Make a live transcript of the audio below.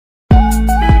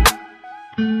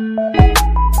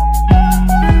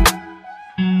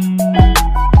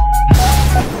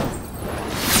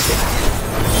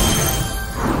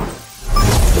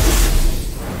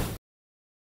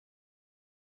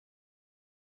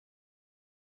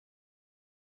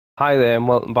Hi there and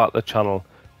welcome back to the channel.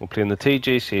 We're playing the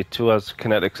TGC 2 as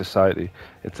Kinetic Society.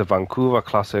 It's a Vancouver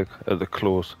classic at the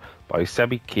close by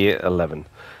Sebi K11.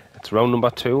 It's round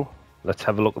number 2. Let's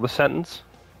have a look at the sentence.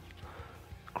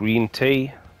 Green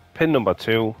tee, pin number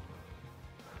 2,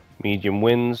 medium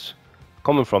winds,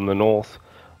 coming from the north,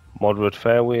 moderate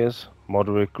fairways,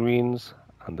 moderate greens,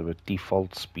 and there are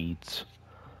default speeds.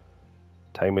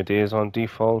 Time of day is on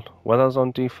default, weather's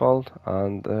on default,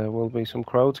 and there will be some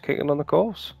crowds kicking on the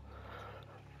course.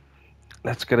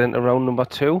 Let's get into round number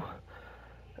 2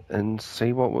 and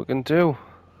see what we can do.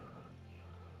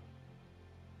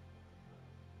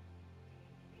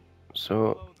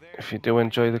 So if you do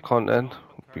enjoy the content, it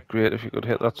would be great if you could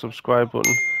hit that subscribe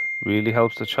button. Really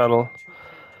helps the channel.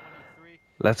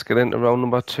 Let's get into round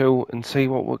number 2 and see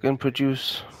what we can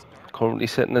produce. Currently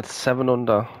sitting at 7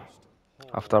 under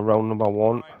after round number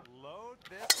 1.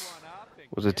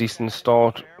 Was a decent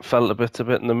start, felt a bit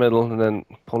in the middle and then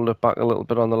pulled it back a little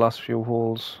bit on the last few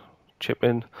holes. Chip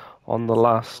in on the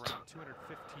last.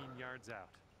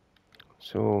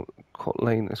 So cut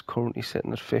line is currently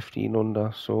sitting at 15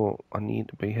 under, so I need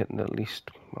to be hitting at least,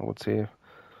 I would say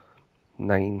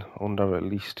 9 under at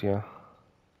least here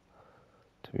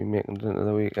to be making it into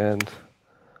the weekend,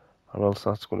 or else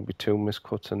that's going to be 2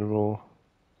 miscuts in a row.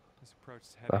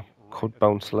 That could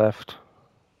bounce left.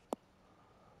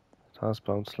 It has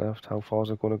bounced left. How far is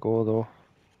it going to go though?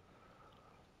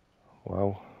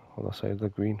 Wow, other side of the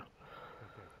green.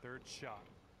 Third shot.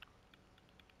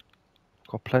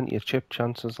 Got plenty of chip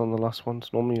chances on the last one.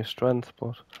 It's normally a strength,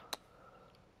 but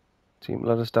team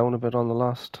let us down a bit on the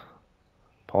last.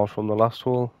 Apart from the last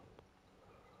hole.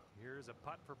 Here's a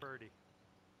putt for birdie.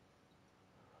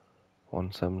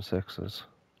 176s.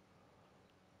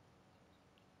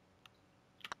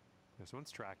 This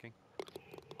one's tracking.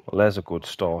 Well, there's a good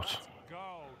start. Let's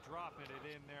go. Dropping it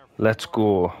in there. Let's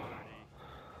go.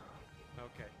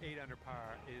 Okay, 8 under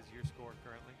par is your score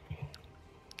currently.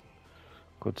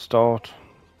 Good start.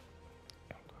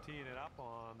 Teeing it up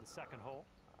on the second hole.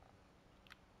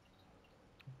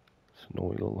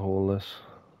 Snowy little hole this.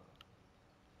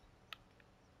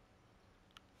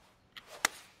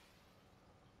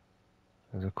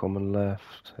 Is it coming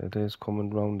left? It is coming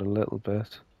round a little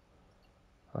bit.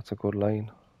 That's a good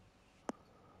line.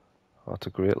 That's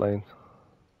a great line.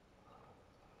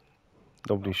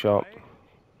 Lovely shot.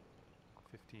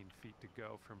 15 feet to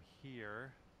go from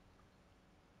here.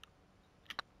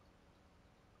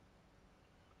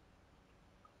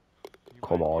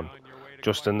 Come on.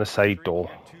 Just in the side door.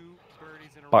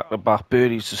 Back to back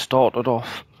birdies to start it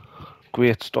off.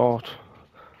 Great start.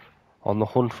 On the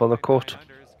hunt for the cut.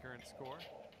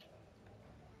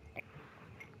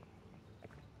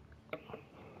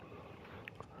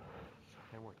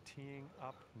 And we're teeing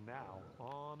up now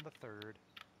on the third.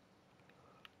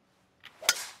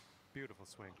 Beautiful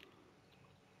swing.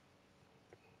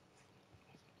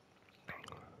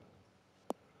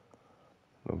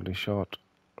 Lovely shot.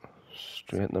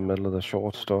 Straight in the middle of the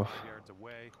short stuff. Yards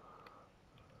away.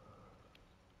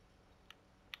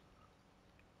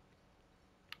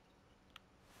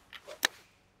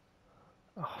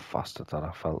 Oh, faster than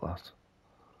I felt that.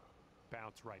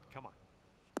 Bounce right. Come on.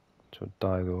 Should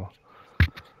die though.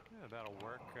 Yeah, that'll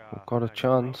work. We've got a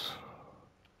chance.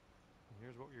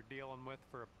 Here's what you're dealing with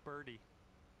for a birdie.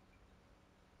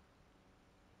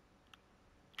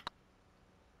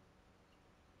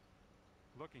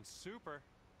 Looking super.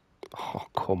 Oh,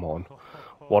 come on.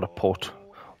 What a putt.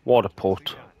 What a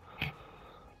putt.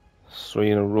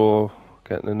 3 in a row.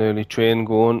 Getting an early train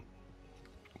going.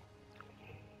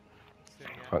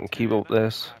 If I can keep up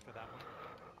this,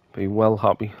 be well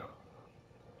happy.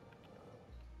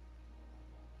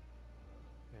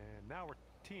 And now we're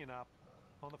teeing up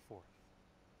on the fourth.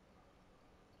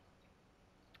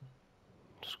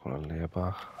 Just going to lay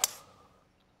back.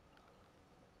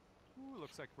 Ooh,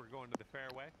 looks like we're going to the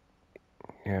fairway.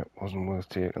 Yeah, it wasn't worth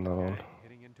taking that on.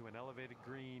 Hitting into an elevated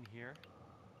green here.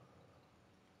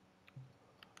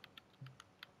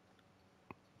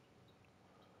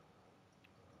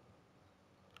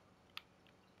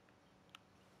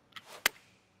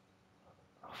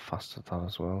 Fast at that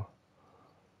as well.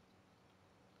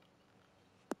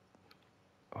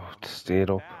 Oh, it stayed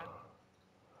up.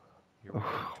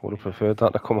 Oh, would have preferred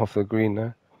that to come off the green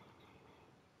there.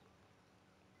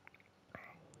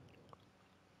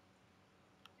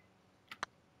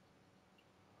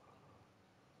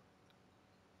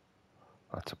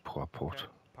 That's a poor putt. Okay,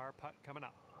 par putt coming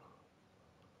up.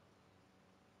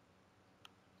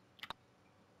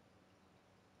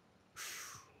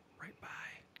 Right by.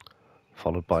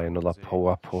 Followed by another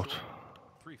poor putt.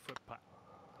 3-foot putt.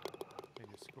 And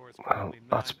your score is Well,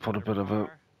 that's put a bit of a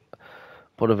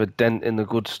Bit of a dent in the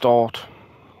good start.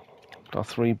 Got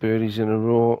 3 birdies in a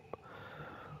row.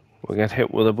 We get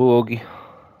hit with a bogey.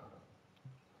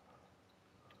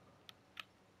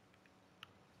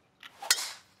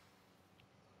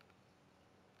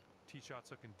 Tee shot's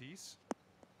looking decent.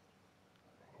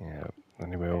 Yeah,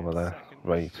 anyway over there.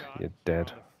 Right, you're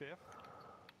dead.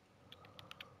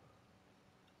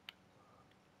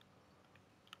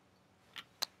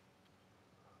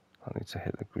 That needs to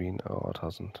hit the green. Oh, it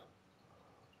hasn't.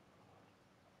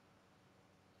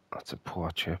 That's a poor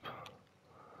chip.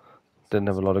 Didn't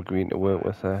have a lot of green to work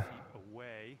with there.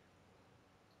 Away.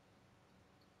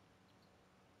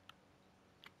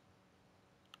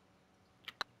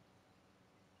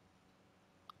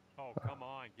 Oh, come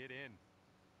on, get in.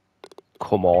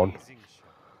 Come on.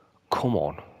 Come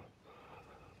on.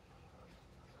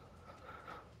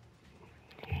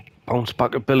 Bounce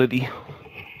back ability.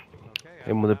 Okay,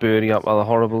 In with a birdie up by the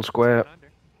horrible square.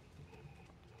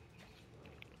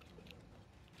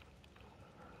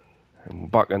 And we're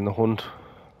back in the hunt.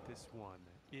 This one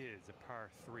is a par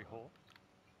 3 hole.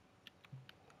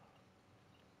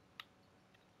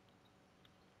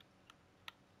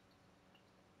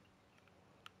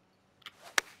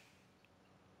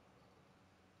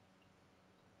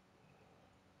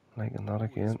 Liking that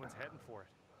again. This one's heading for it.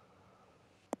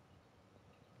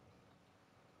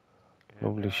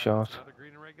 Lovely shot. Another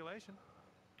green in regulation.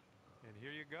 And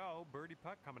here you go, birdie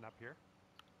putt coming up here.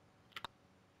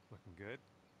 Looking good.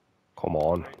 Come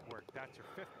on. Great work. That's your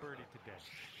 5th birdie today.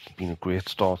 It's been a great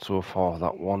start so far.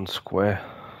 That one square,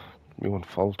 my own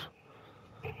fault.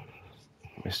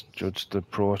 Misjudged the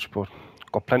approach, but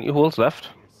got plenty of holes left.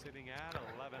 You're sitting at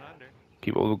 11 under.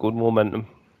 Keep up the good momentum.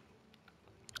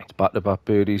 It's back-to-back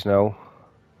birdies now.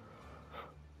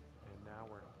 And now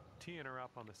we're teeing her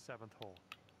up on the 7th hole.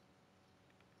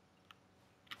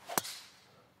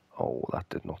 Oh, that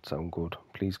did not sound good.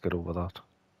 Please get over that.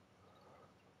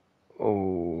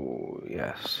 Oh,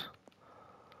 yes.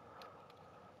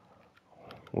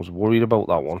 Was worried about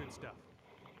that one. Good stuff.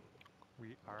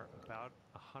 We are about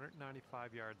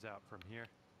 195 yards out from here.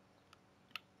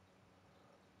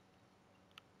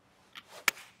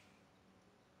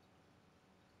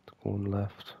 Going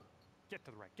left. Get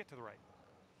to the right. Get to the right.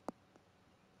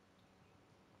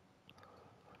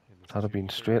 Had it been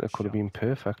straight, it could have been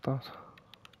perfect. That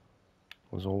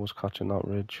was always catching that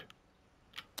ridge.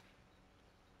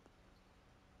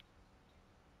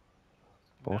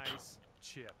 But nice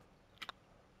chip.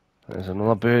 There's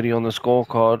another birdie on the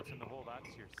scorecard.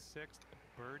 That's your 6th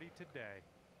birdie today.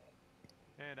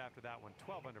 And after that one,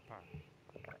 12 under par.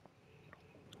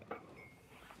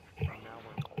 And now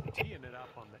we're teeing it up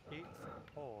on the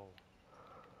 8th hole.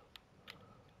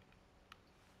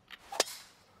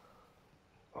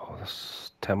 Oh,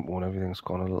 this tempo and everything's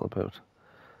gone a little bit.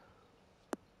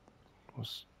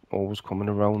 Was always coming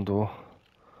around though.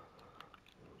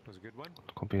 Was a good one.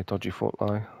 Could be a dodgy foot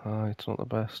lie. Ah, it's not the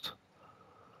best.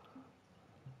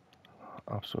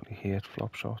 Absolutely hate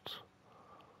flop shots.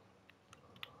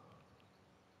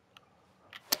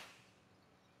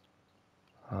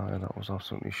 Ah, yeah, that was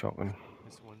absolutely shocking.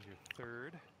 This one's your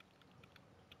 3rd.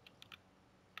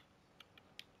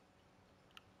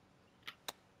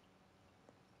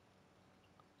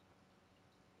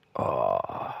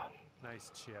 Oh.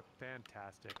 Nice chip.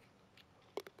 Fantastic.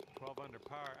 12 under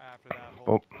par after that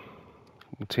hole. Oh,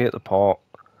 we'll take the part.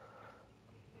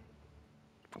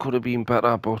 Could have been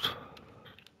better, but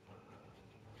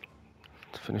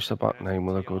to finish the back 9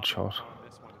 with a good shot. On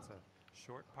this one, it's a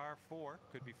short par 4.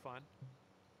 Could be fun.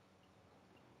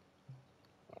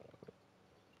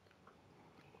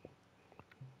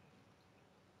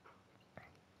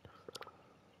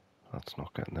 That's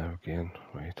not getting there again.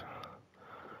 Wait.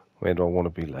 Where do I want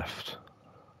to be left?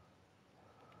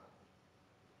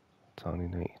 It's only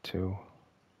 92.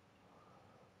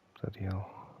 Bloody hell.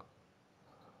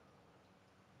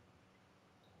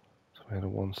 So we had a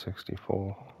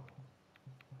 164.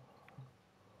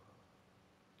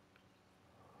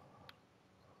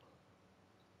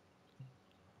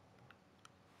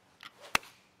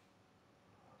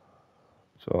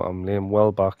 So I'm laying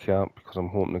well back here because I'm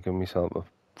hoping to give myself a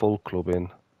full club in.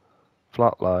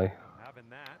 Flat lie. Having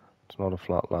that. It's not a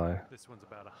flat lie. This one's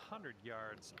about 100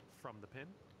 yards from the pin.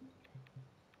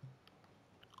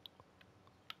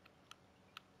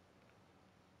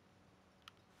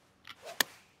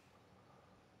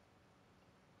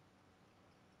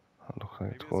 That looks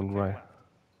like it's going right.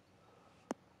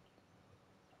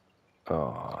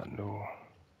 Oh, no.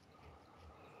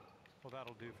 Well,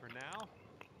 that'll do for now.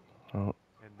 Oh.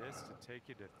 And this to take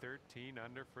you to 13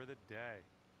 under for the day.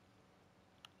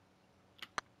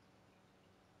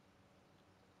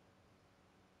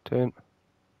 Turn.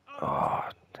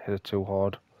 Hit it too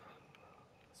hard.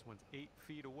 This one's 8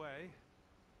 feet away.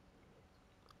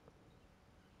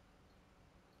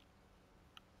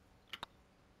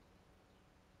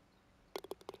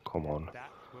 Come on. That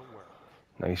will work.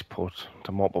 Nice putt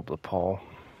to mop up the par.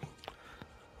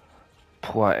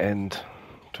 Poor end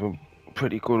to a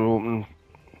pretty good opening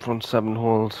front 7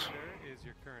 holes. There is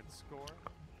your current score.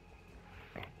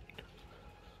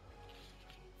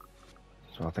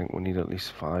 So I think we need at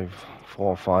least 4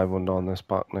 or 5 under on this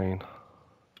back 9.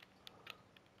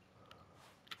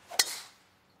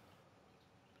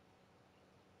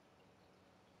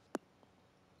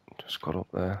 Just got up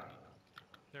there.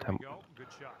 There we go. Good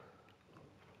shot.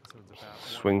 This one's about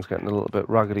Swing's getting a 110. little bit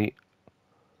raggedy.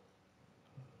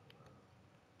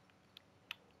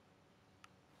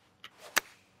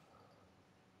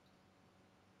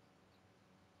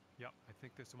 Yep, I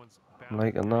think this one's I'm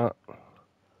liking that.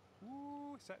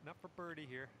 Ooh, setting up for birdie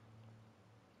here.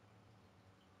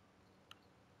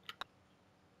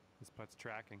 This putt's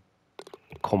tracking.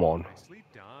 Come on. Nicely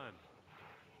done.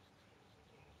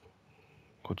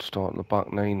 Good start in the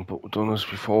back 9, but we've done this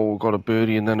before. We've got a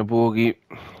birdie and then a bogey.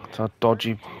 It's that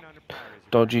dodgy 13 under par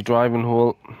is your next. driving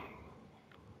hole.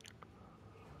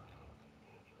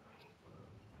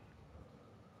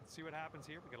 Let's see what happens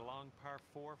here. We got a long par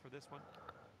 4 for this one.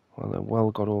 Well, it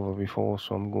well got over before,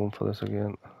 so I'm going for this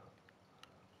again.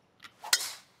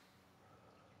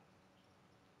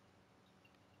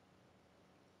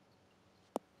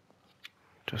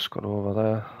 Just got over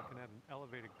there. Looking at an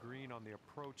elevated green on the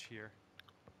approach here.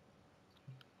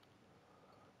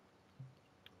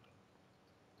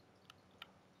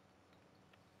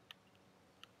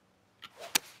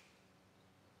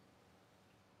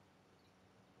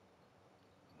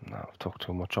 No, I've took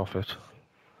too much off it.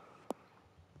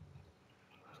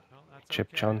 Well, that's Chip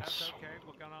okay. chance. That's okay.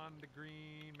 We'll get on the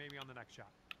green, maybe on the next shot.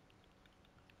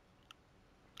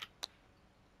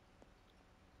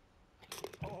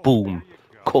 Oh, Boom. there you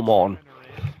go. Come on.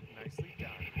 Nicely done.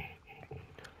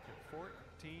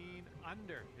 14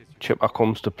 under is your Chipper score.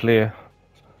 comes to play.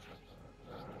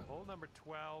 Hole number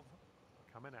 12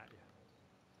 coming at you.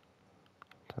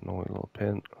 Don't know, a little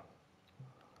pin.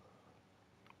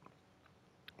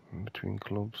 In between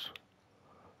clubs.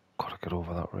 Gotta get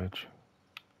over that ridge.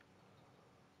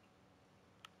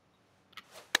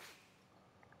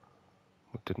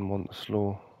 We didn't want the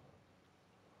slow.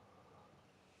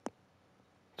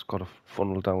 It's got to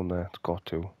funnel down there. It's got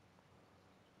to.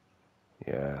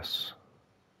 Yes.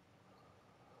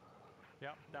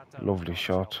 Yep, that's out Lovely on the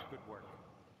shot. shelf. Good work.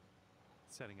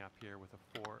 Setting up here with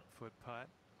a 4-foot putt.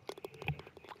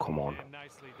 Come on. And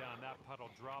nicely done. That putt will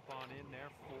drop on in there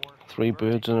for 3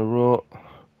 birdie. birds in a row.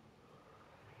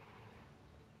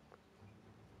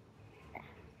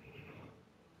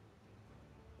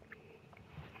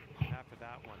 After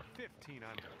that one, 15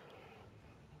 under.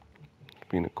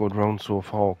 Been a good round so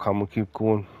far. Can we keep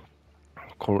going?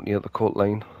 Currently at the cut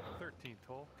line. 13th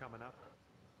hole coming up.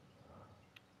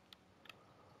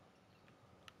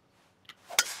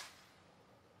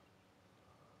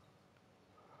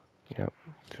 Yep.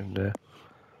 And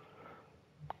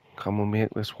can we make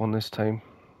this one this time?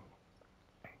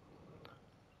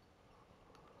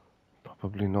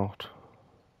 Probably not.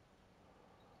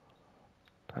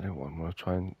 Tell you what, I'm going to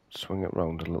try and swing it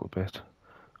round a little bit.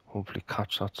 Hopefully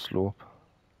catch that slope.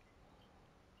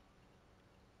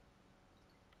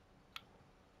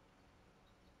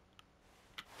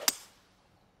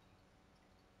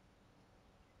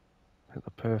 Hit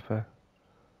the perfect.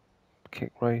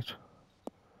 Kick right.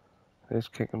 There's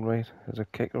kicking right. Is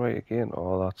it kicking right again?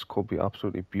 Oh, that could be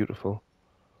absolutely beautiful.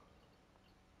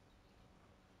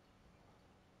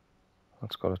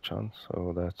 That's got a chance.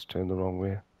 Oh, that's turned the wrong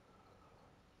way.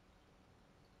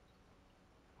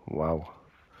 Wow.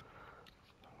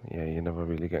 Yeah, you're never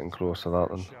really getting close to that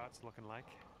then. Shots looking like.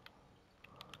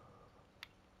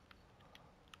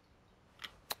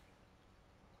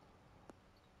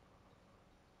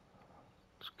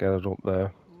 Just get it up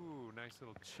there. Ooh, nice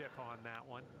little chip on that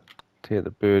one. Take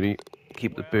the birdie.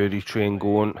 Keep the birdie train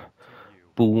going. To you.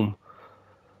 Boom.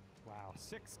 Wow,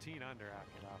 16 under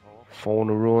after that hole. 4 in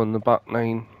a row in the back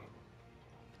 9.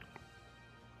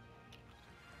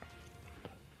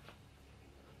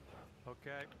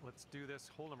 Okay, let's do this.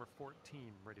 Hole number 14,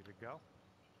 ready to go.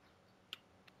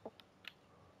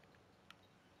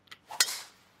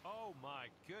 Oh my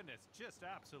goodness, just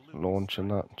absolutely. Launching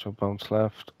that. Jump bounce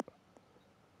left.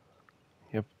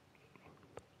 Yep.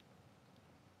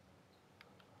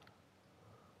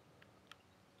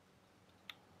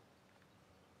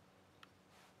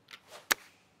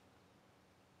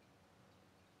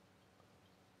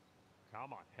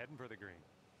 Come on, heading for the green.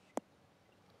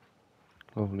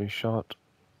 Lovely shot.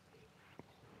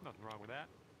 Nothing wrong with that.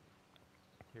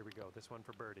 Here we go. This one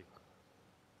for birdie.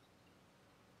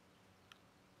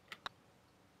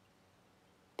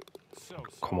 So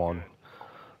Come on. good.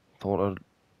 Thought I'd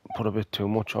put a bit too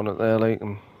much on it there, like,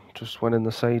 and just went in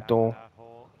the side After door. that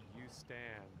hole, you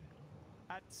stand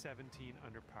at 17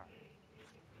 under par.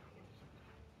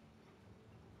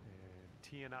 And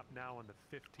teeing up now on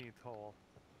the 15th hole.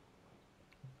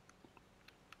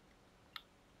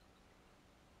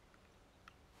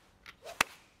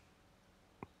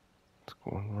 It's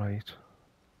going right.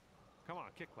 Come on,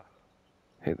 kick left.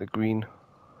 Hit the green.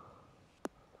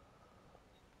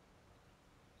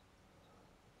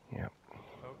 Yep.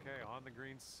 Okay, on the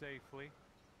green safely.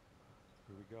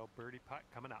 Here we go, birdie putt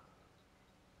coming up.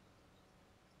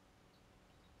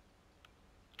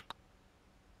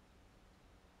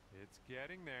 It's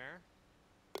getting there.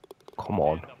 Come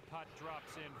on. And the putt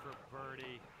drops in for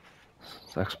birdie.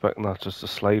 I was expecting that just to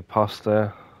slide past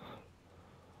there.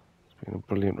 It's been a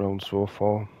brilliant round so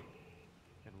far.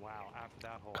 And wow, after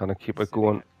that hole, Kind of keep it sitting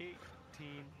going. at 18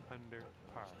 under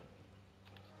par.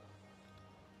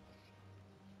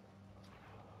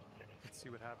 Let's see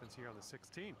what happens here on the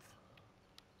 16th.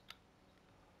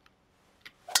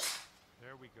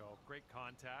 There we go. Great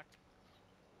contact.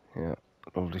 Yeah,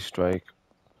 lovely strike.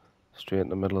 Straight in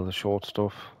the middle of the short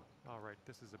stuff. All right,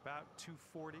 this is about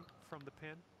 240 from the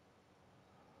pin.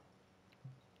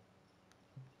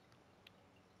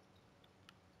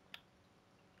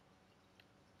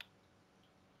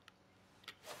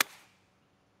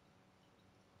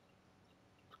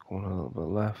 It's going a little bit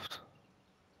left.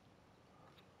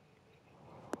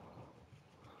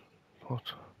 But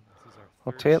This is our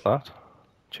I'll third take shot. that.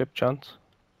 Chip chance.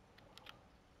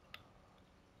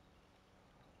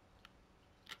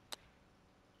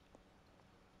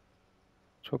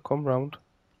 Should come round.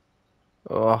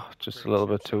 Oh, just Great a little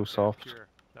chip bit too shot there. soft. Pure.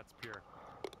 That's pure.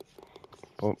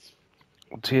 But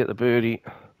we'll take the birdie.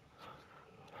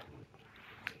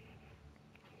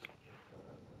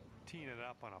 Teeing it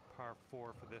up on a par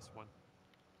 4 for this one.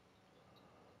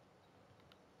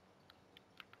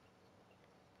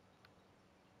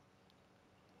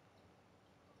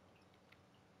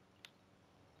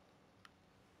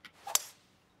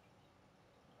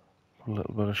 A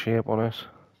little bit of shape on it.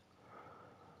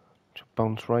 Just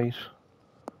bounce right.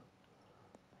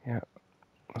 Yeah,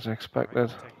 as expected. All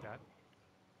right, we'll take that.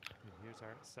 And here's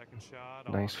our second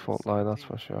shot. Nice on the foot lie, that's 17th.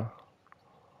 for sure.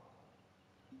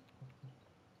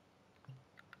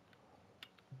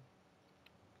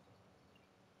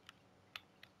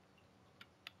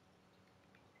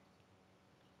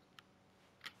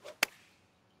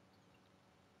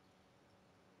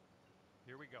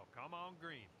 Here we go. Come on,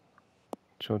 green.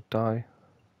 Should die.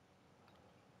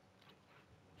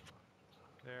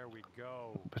 There we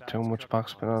go. A bit That's too much cooking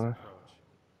backspin on on this it. approach.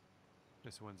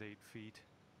 This one's 8 feet.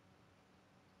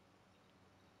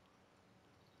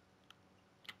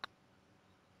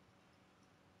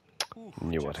 Oof,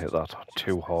 Knew I'd hit just that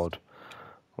too missed. hard.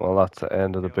 Well, that's the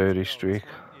end of the Okay, let's birdie go. streak.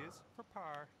 This one is for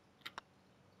par.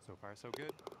 So far, so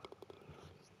good.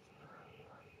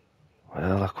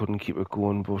 Well, I couldn't keep it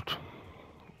going, but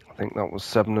I think that was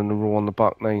 7 in a row on the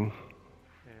back nine.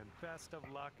 And best of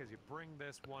luck as you bring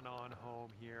this one on home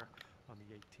here on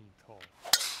the 18th hole.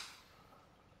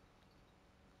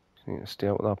 Just need to stay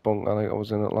out of that bunker like I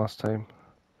was in it last time.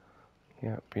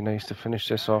 Yeah, it'd be nice to finish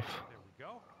this Okay, off. there we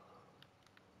go.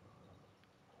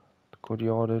 Good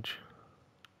yardage.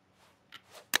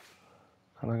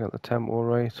 Can I get the tempo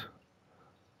right?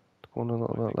 Going a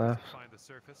little bit left. Find the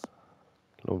surface.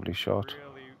 Lovely shot.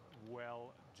 Really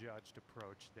well judged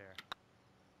approach there.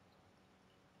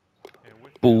 And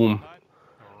with Boom. that putt,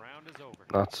 the round is over.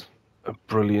 That's a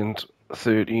brilliant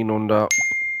 13 under.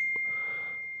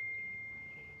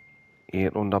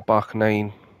 8 under back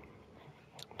 9.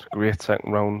 It's a great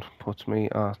second round. Puts me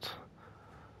at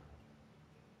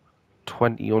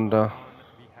 20 under.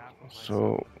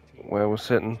 So where we're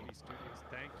sitting,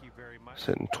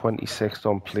 sitting 26th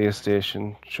on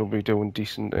PlayStation, should be doing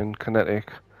decent in Kinetic.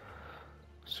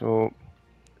 So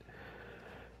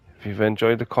if you've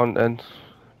enjoyed the content,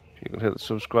 if you could hit the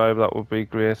subscribe, that would be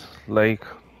great. Like,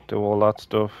 do all that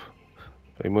stuff.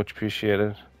 Very much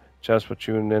appreciated. Cheers for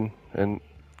tuning in, and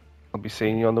I'll be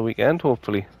seeing you on the weekend,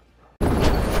 hopefully.